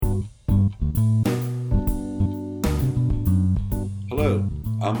Hello,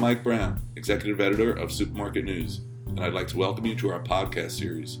 I'm Mike Brown, Executive Editor of Supermarket News, and I'd like to welcome you to our podcast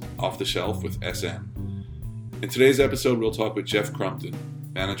series, Off the Shelf with SM. In today's episode, we'll talk with Jeff Crumpton,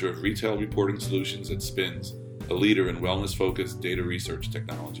 Manager of Retail Reporting Solutions at Spins, a leader in wellness-focused data research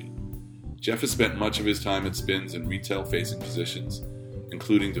technology. Jeff has spent much of his time at Spins in retail-facing positions,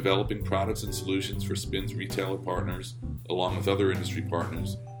 including developing products and solutions for Spins retailer partners, along with other industry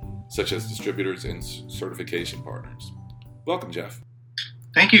partners, such as distributors and certification partners. Welcome, Jeff.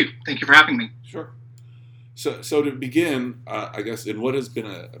 Thank you. Thank you for having me. Sure. So to begin, I guess, in what has been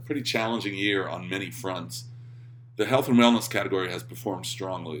a pretty challenging year on many fronts, the health and wellness category has performed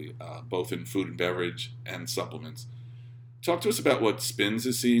strongly, both in food and beverage and supplements. Talk to us about what Spins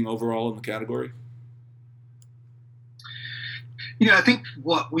is seeing overall in the category. I think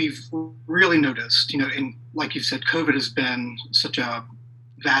what we've really noticed, and like you said, COVID has been such a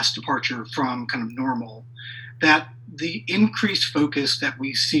vast departure from kind of normal, that the increased focus that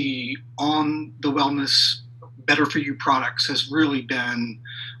we see on the wellness, better for you products has really been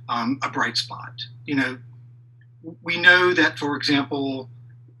a bright spot. We know that, for example,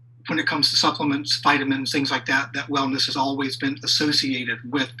 when it comes to supplements, vitamins, things like that, that wellness has always been associated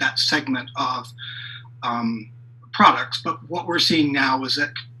with that segment of products. But what we're seeing now is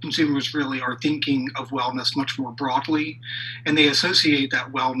that consumers really are thinking of wellness much more broadly, and they associate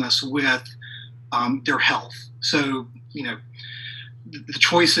that wellness with their health. So, the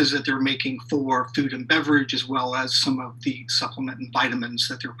choices that they're making for food and beverage, as well as some of the supplement and vitamins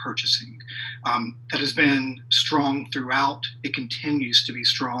that they're purchasing, that has been strong throughout. It continues to be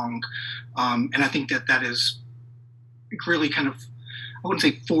strong. And I think that is really kind of, I wouldn't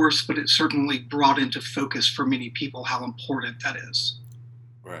say forced, but it's certainly brought into focus for many people how important that is.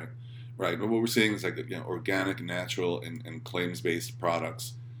 Right. But what we're seeing is organic, natural, and claims-based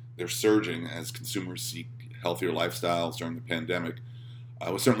products. They're surging as consumers seek healthier lifestyles during the pandemic.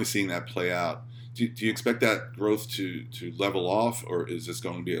 We're certainly seeing that play out. Do you expect that growth to level off, or is this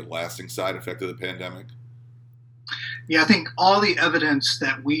going to be a lasting side effect of the pandemic? Yeah, I think all the evidence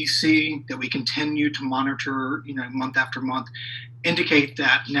that we see, that we continue to monitor, month after month, indicate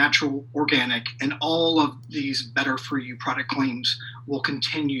that natural, organic, and all of these better for you product claims will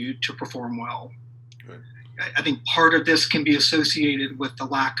continue to perform well. Right. I think part of this can be associated with the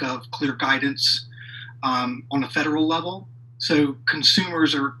lack of clear guidance on a federal level. So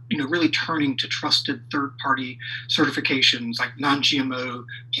consumers are, really turning to trusted third-party certifications like non-GMO,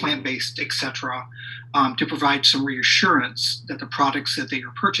 plant-based, etc., to provide some reassurance that the products that they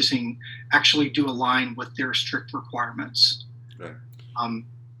are purchasing actually do align with their strict requirements. Right.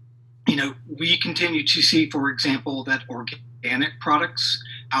 We continue to see, for example, that organic products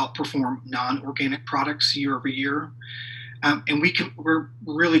outperform non-organic products year over year. And we're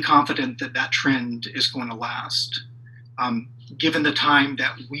really confident that trend is going to last. Given the time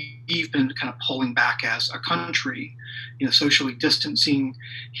that we've been kind of pulling back as a country, socially distancing,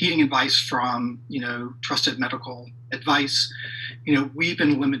 heeding advice from, trusted medical advice, we've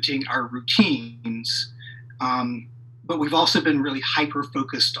been limiting our routines. But we've also been really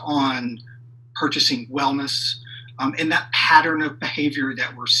hyper-focused on purchasing wellness. And that pattern of behavior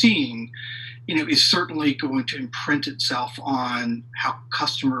that we're seeing, is certainly going to imprint itself on how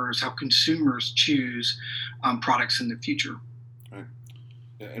consumers choose products in the future. Right.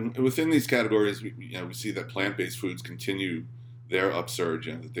 And within these categories, we see that plant-based foods continue their upsurge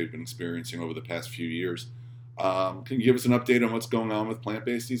that they've been experiencing over the past few years. Can you give us an update on what's going on with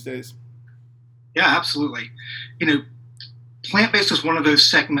plant-based these days? Yeah, absolutely. Plant-based is one of those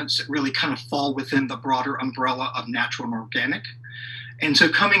segments that really kind of fall within the broader umbrella of natural and organic. And so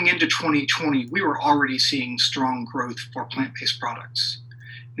coming into 2020, we were already seeing strong growth for plant-based products.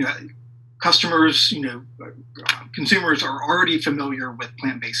 Customers, consumers are already familiar with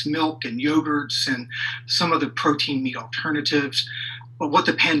plant-based milk and yogurts and some of the protein meat alternatives. But what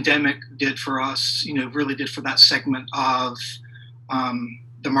the pandemic did for us, really did for that segment of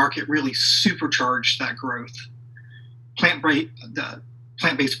the market, really supercharged that growth. The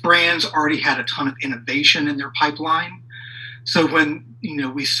plant-based brands already had a ton of innovation in their pipeline. So when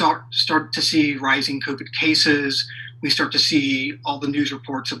we start to see rising COVID cases, we start to see all the news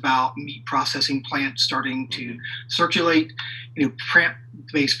reports about meat processing plants starting to circulate.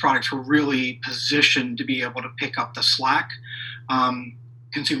 Plant-based products were really positioned to be able to pick up the slack.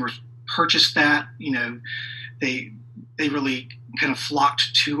 Consumers purchased that. They really kind of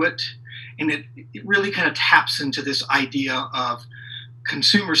flocked to it, and it really kind of taps into this idea of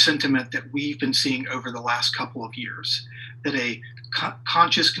consumer sentiment that we've been seeing over the last couple of years, that a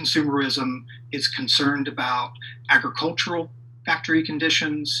conscious consumerism is concerned about agricultural factory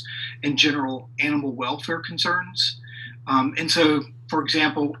conditions, and general animal welfare concerns. And so, for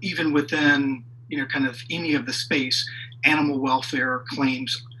example, even within kind of any of the space, animal welfare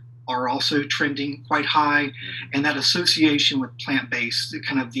claims are also trending quite high, and that association with plant-based,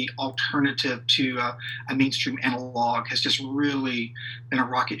 kind of the alternative to a mainstream analog, has just really been a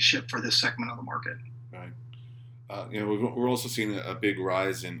rocket ship for this segment of the market. Right. We're also seeing a big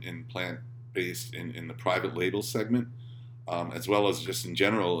rise in plant-based in the private label segment, as well as just in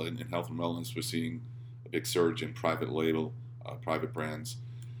general in health and wellness. We're seeing a big surge in private label, private brands.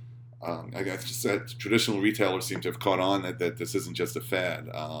 I guess just that traditional retailers seem to have caught on that this isn't just a fad.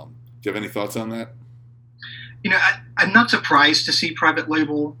 Do you have any thoughts on that? I'm not surprised to see private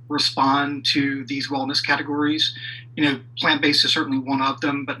label respond to these wellness categories. Plant-based is certainly one of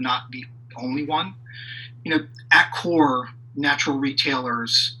them, but not the only one. At core, natural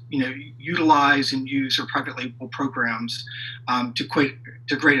retailers, utilize and use their private label programs to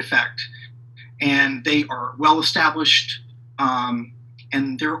great effect. And they are well established,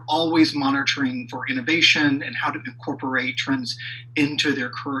 and they're always monitoring for innovation and how to incorporate trends into their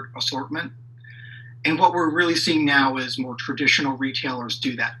current assortment. And what we're really seeing now is more traditional retailers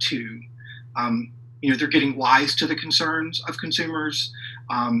do that too. They're getting wise to the concerns of consumers.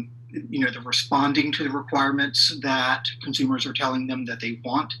 They're responding to the requirements that consumers are telling them that they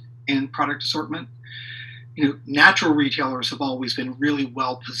want in product assortment. Natural retailers have always been really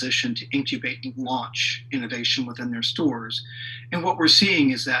well positioned to incubate and launch innovation within their stores. And what we're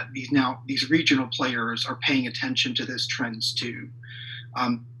seeing is that these regional players are paying attention to those trends too.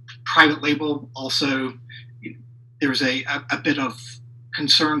 Private label also, there's a bit of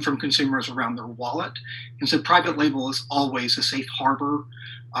concern from consumers around their wallet. And so private label is always a safe harbor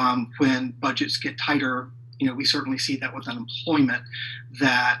when budgets get tighter. We certainly see that with unemployment,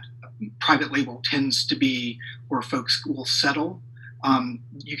 that private label tends to be where folks will settle.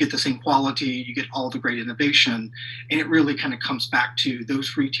 You get the same quality, you get all the great innovation, and it really kind of comes back to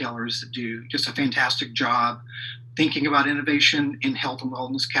those retailers that do just a fantastic job thinking about innovation in health and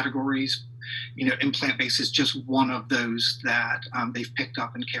wellness categories. And plant-based is just one of those that they've picked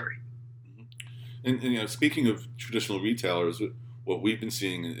up and carried. And speaking of traditional retailers, what we've been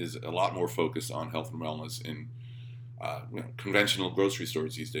seeing is a lot more focus on health and wellness in conventional grocery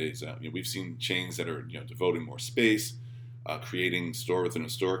stores these days. We've seen chains that are devoting more space, creating store within a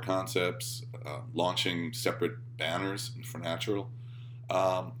store concepts, launching separate banners for natural.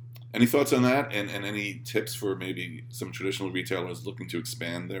 Any thoughts on that, and any tips for maybe some traditional retailers looking to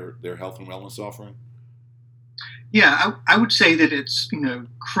expand their health and wellness offering? Yeah, I would say that it's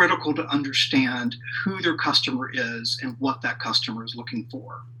critical to understand who their customer is and what that customer is looking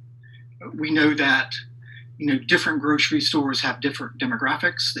for. We know that different grocery stores have different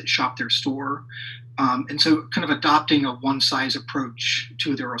demographics that shop their store. And so kind of adopting a one-size approach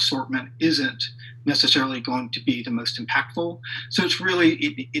to their assortment isn't necessarily going to be the most impactful. So it's really,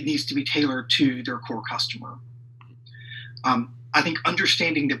 it needs to be tailored to their core customer. I think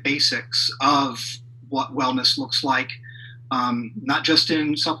understanding the basics of what wellness looks like, not just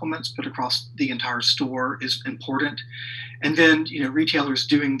in supplements, but across the entire store, is important. And then, retailers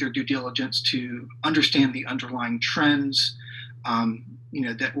doing their due diligence to understand the underlying trends,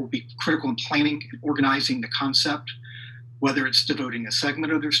 that will be critical in planning and organizing the concept, whether it's devoting a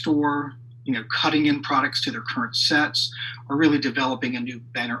segment of their store, cutting in products to their current sets, or really developing a new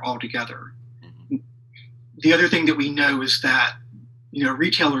banner altogether. Mm-hmm. The other thing that we know is that,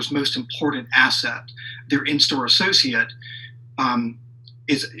 retailers' most important asset, their in-store associate,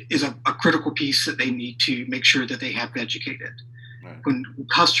 is a critical piece that they need to make sure that they have educated. Right. When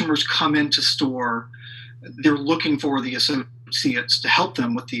customers come into store, they're looking for the associates to help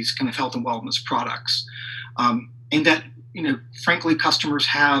them with these kind of health and wellness products. And that, frankly, customers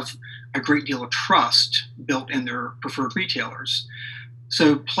have a great deal of trust built in their preferred retailers.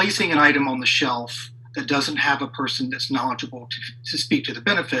 So placing an item on the shelf that doesn't have a person that's knowledgeable to speak to the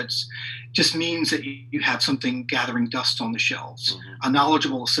benefits just means that you have something gathering dust on the shelves. Mm-hmm. A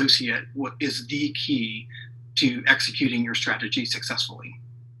knowledgeable associate is the key to executing your strategy successfully.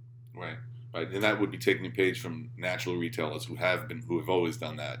 Right. And that would be taking a page from natural retailers who have always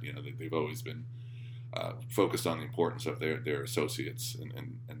done that. They've always been focused on the importance of their associates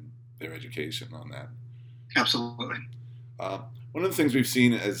and their education on that. Absolutely. One of the things we've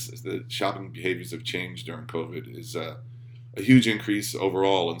seen as the shopping behaviors have changed during COVID is a huge increase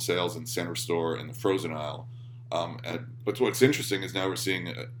overall in sales in center store and the frozen aisle. But what's interesting is now we're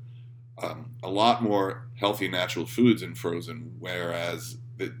seeing a lot more healthy natural foods in frozen, whereas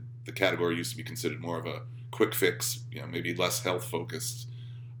the category used to be considered more of a quick fix, maybe less health focused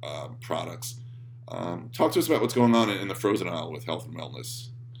products. Talk to us about what's going on in the frozen aisle with health and wellness.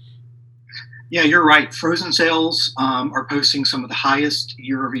 Yeah, you're right. Frozen sales are posting some of the highest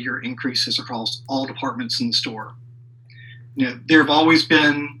year-over-year increases across all departments in the store. There have always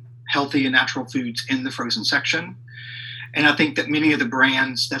been healthy and natural foods in the frozen section, and I think that many of the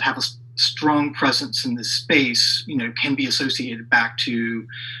brands that have a strong presence in this space, can be associated back to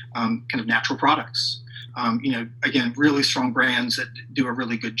kind of natural products. Again, really strong brands that do a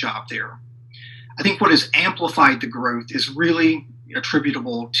really good job there. I think what has amplified the growth is really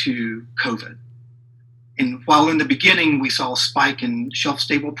attributable to COVID. And while in the beginning we saw a spike in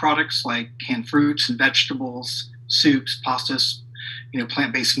shelf-stable products like canned fruits and vegetables, soups, pastas,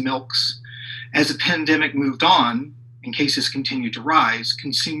 plant-based milks, as the pandemic moved on and cases continued to rise,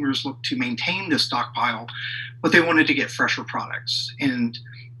 consumers looked to maintain this stockpile, but they wanted to get fresher products. And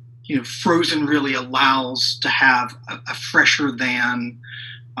frozen really allows to have a fresher than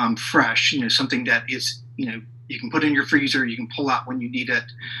fresh, something that is, you can put in your freezer, you can pull out when you need it.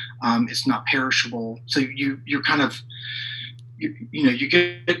 It's not perishable. So you're kind of, you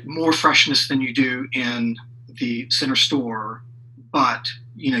get more freshness than you do in the center store, but,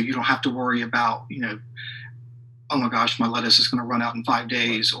 you don't have to worry about, oh my gosh, my lettuce is going to run out in 5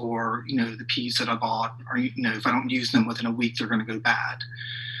 days, or, the peas that I bought, or, if I don't use them within a week, they're going to go bad.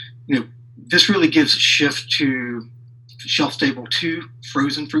 This really gives a shift to shelf stable to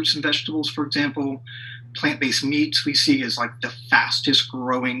frozen fruits and vegetables, for example. Plant-based meats we see as like the fastest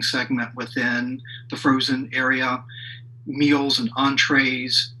growing segment within the frozen area. Meals and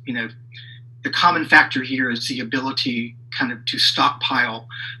entrees, the common factor here is the ability kind of to stockpile,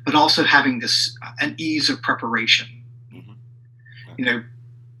 but also having this an ease of preparation. Mm-hmm.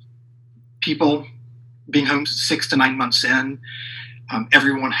 People being home 6 to 9 months in,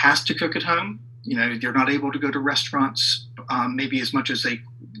 everyone has to cook at home. They're not able to go to restaurants maybe as much as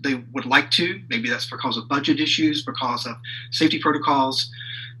they would like to. Maybe that's because of budget issues, because of safety protocols.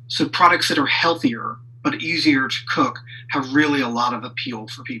 So products that are healthier but easier to cook have really a lot of appeal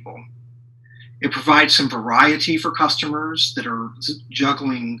for people. It provides some variety for customers that are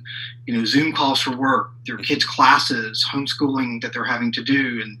juggling, Zoom calls for work, their kids' classes, homeschooling that they're having to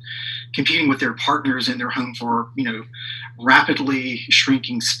do, and competing with their partners in their home for, rapidly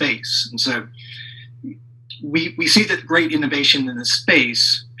shrinking space. And so we see that great innovation in this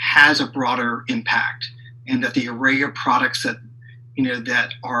space has a broader impact, and that the array of products that,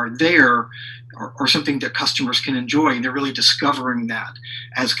 that are there are something that customers can enjoy, and they're really discovering that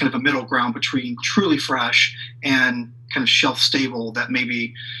as kind of a middle ground between truly fresh and kind of shelf stable that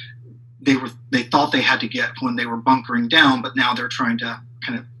maybe they thought they had to get when they were bunkering down, but now they're trying to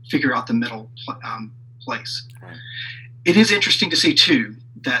kind of figure out the middle place. Right. It is interesting to see too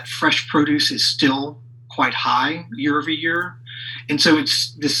that fresh produce is still quite high year over year, and so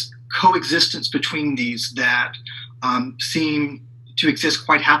it's this coexistence between these that seem to exist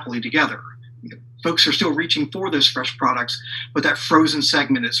quite happily together. Folks are still reaching for those fresh products, but that frozen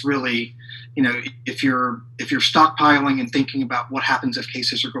segment is really, if you're stockpiling and thinking about what happens if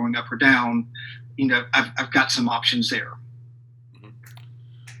cases are going up or down, I've got some options there.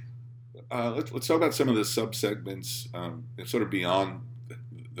 Mm-hmm. Let's talk about some of the subsegments, sort of beyond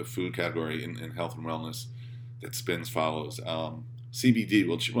the food category in health and wellness that Spins follows. CBD,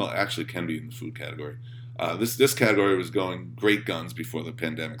 which actually can be in the food category. This category was going great guns before the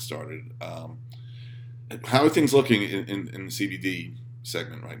pandemic started. How are things looking in the CBD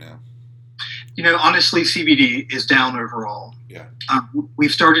segment right now? Honestly, CBD is down overall. Yeah.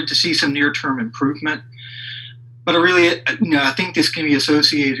 We've started to see some near-term improvement, but I think this can be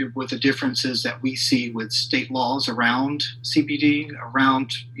associated with the differences that we see with state laws around CBD,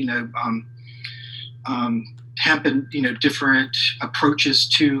 around hemp, and different approaches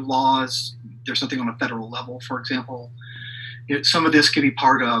to laws. There's something on a federal level, for example. Some of this could be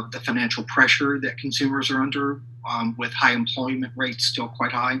part of the financial pressure that consumers are under, with high employment rates still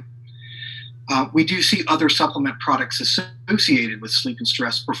quite high. We do see other supplement products associated with sleep and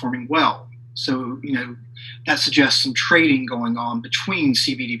stress performing well. So, that suggests some trading going on between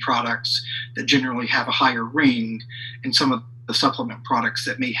CBD products that generally have a higher ring and some of the supplement products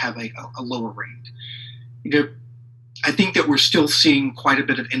that may have a lower ring. I think that we're still seeing quite a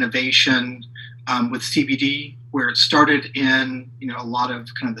bit of innovation with CBD, where it started in a lot of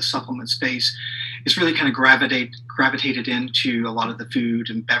kind of the supplement space. It's really kind of gravitated into a lot of the food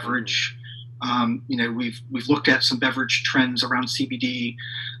and beverage. We've looked at some beverage trends around CBD,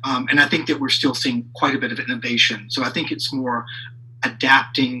 and I think that we're still seeing quite a bit of innovation. So I think it's more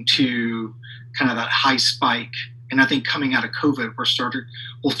adapting to kind of that high spike And I think coming out of COVID,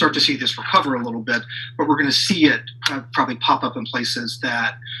 we'll start to see this recover a little bit, but we're going to see it probably pop up in places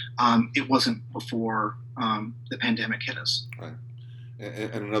that it wasn't before the pandemic hit us. Right.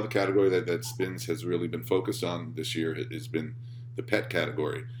 And another category that Spins has really been focused on this year has been the pet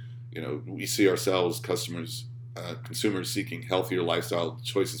category. We see ourselves, consumers seeking healthier lifestyle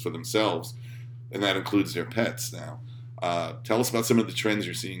choices for themselves, and that includes their pets now. Tell us about some of the trends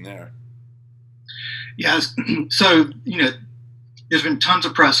you're seeing there. Yes. So, there's been tons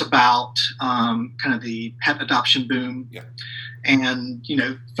of press about kind of the pet adoption boom. Yeah. And,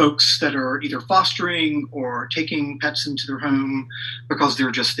 folks that are either fostering or taking pets into their home because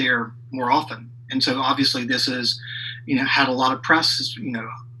they're just there more often. And so obviously this has, had a lot of press,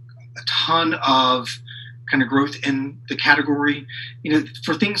 a ton of kind of growth in the category,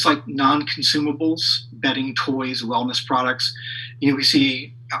 for things like non-consumables, bedding, toys, wellness products, we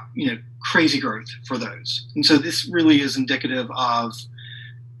see, crazy growth for those. And so this really is indicative of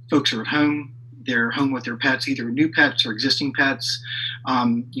folks are at home, they're home with their pets, either new pets or existing pets.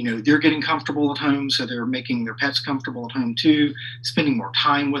 They're getting comfortable at home, so they're making their pets comfortable at home too, spending more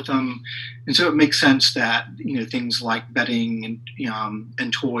time with them. And so it makes sense that, things like bedding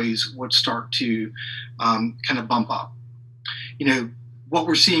and toys would start to kind of bump up. What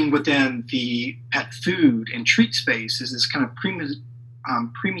we're seeing within the pet food and treat space is this kind of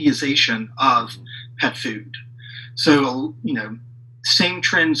premiumization of pet food. So, same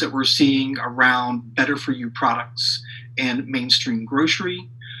trends that we're seeing around better for you products and mainstream grocery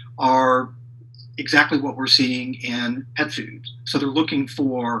are exactly what we're seeing in pet food. So they're looking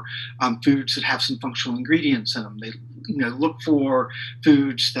for foods that have some functional ingredients in them. They look for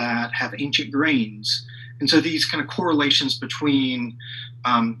foods that have ancient grains. And so these kind of correlations between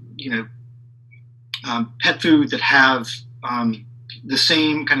pet food that have the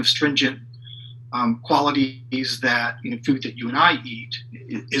same kind of stringent qualities that food that you and I eat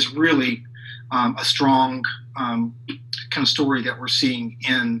is really a strong kind of story that we're seeing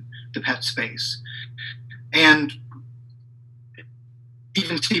in the pet space. And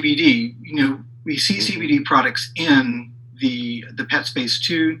even CBD, we see CBD products in the pet space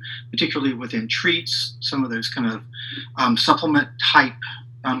too, particularly within treats, some of those kind of supplement type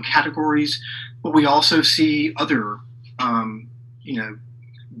categories. But we also see other,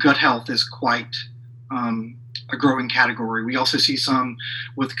 gut health is quite a growing category. We also see some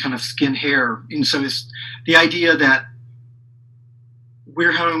with kind of skin, hair. And so it's the idea that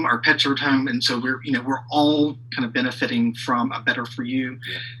we're home, our pets are at home, and so we're all kind of benefiting from a better for you.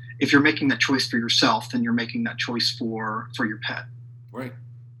 Yeah. If you're making that choice for yourself, then you're making that choice for your pet. Right.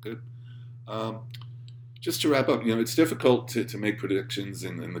 Good. Just to wrap up, it's difficult to make predictions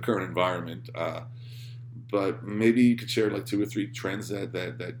in the current environment, but maybe you could share like 2 or 3 trends that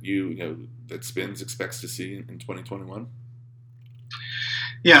that Spins expects to see in 2021.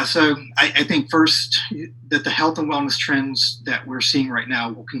 Yeah, so I think first that the health and wellness trends that we're seeing right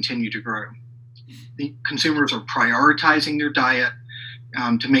now will continue to grow. The consumers are prioritizing their diet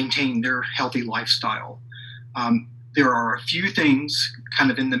to maintain their healthy lifestyle. There are a few things kind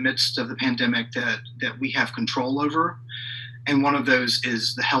of in the midst of the pandemic that we have control over, and one of those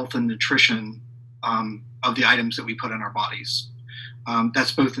is the health and nutrition of the items that we put in our bodies.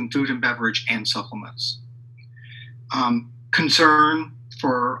 That's both in food and beverage and supplements. Concern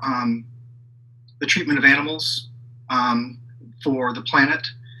for the treatment of animals for the planet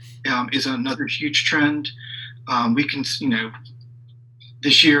is another huge trend. We can,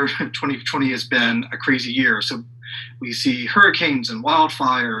 this year, 2020 has been a crazy year. So we see hurricanes and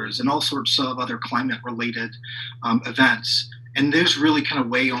wildfires and all sorts of other climate-related events. And those really kind of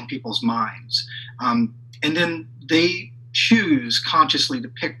weigh on people's minds. And then they choose consciously to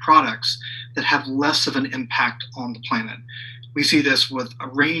pick products that have less of an impact on the planet. We see this with a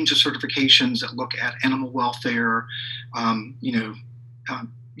range of certifications that look at animal welfare,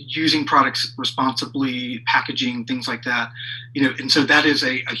 using products responsibly, packaging, things like that. And so that is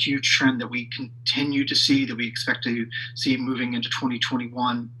a huge trend that we continue to see, that we expect to see moving into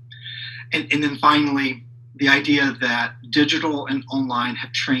 2021. And then finally, the idea that digital and online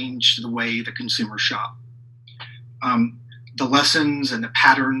have changed the way the consumers shop. The lessons and the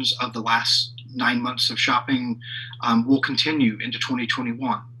patterns of the last 9 months of shopping will continue into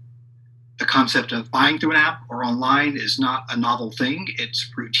 2021. The concept of buying through an app or online is not a novel thing.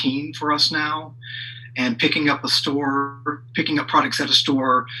 It's routine for us now. And picking up products at a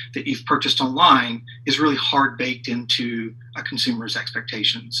store that you've purchased online is really hard baked into a consumer's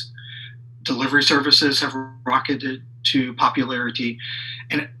expectations. Delivery services have rocketed to popularity,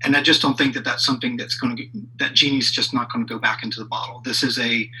 and I just don't think that that's something that genie's just not going to go back into the bottle. This is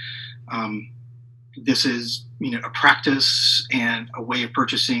this is, a practice and a way of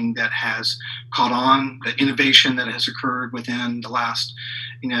purchasing that has caught on. The innovation that has occurred within the last,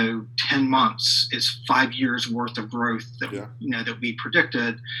 10 months is 5 years worth of growth that, that we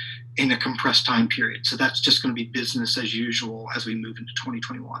predicted in a compressed time period. So that's just going to be business as usual as we move into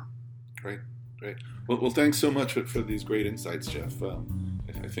 2021. Great. Well, thanks so much for these great insights, Jeff.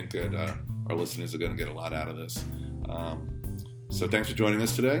 I think that our listeners are going to get a lot out of this. So thanks for joining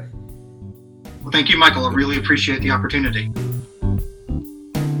us today. Well, thank you, Michael. I really appreciate the opportunity.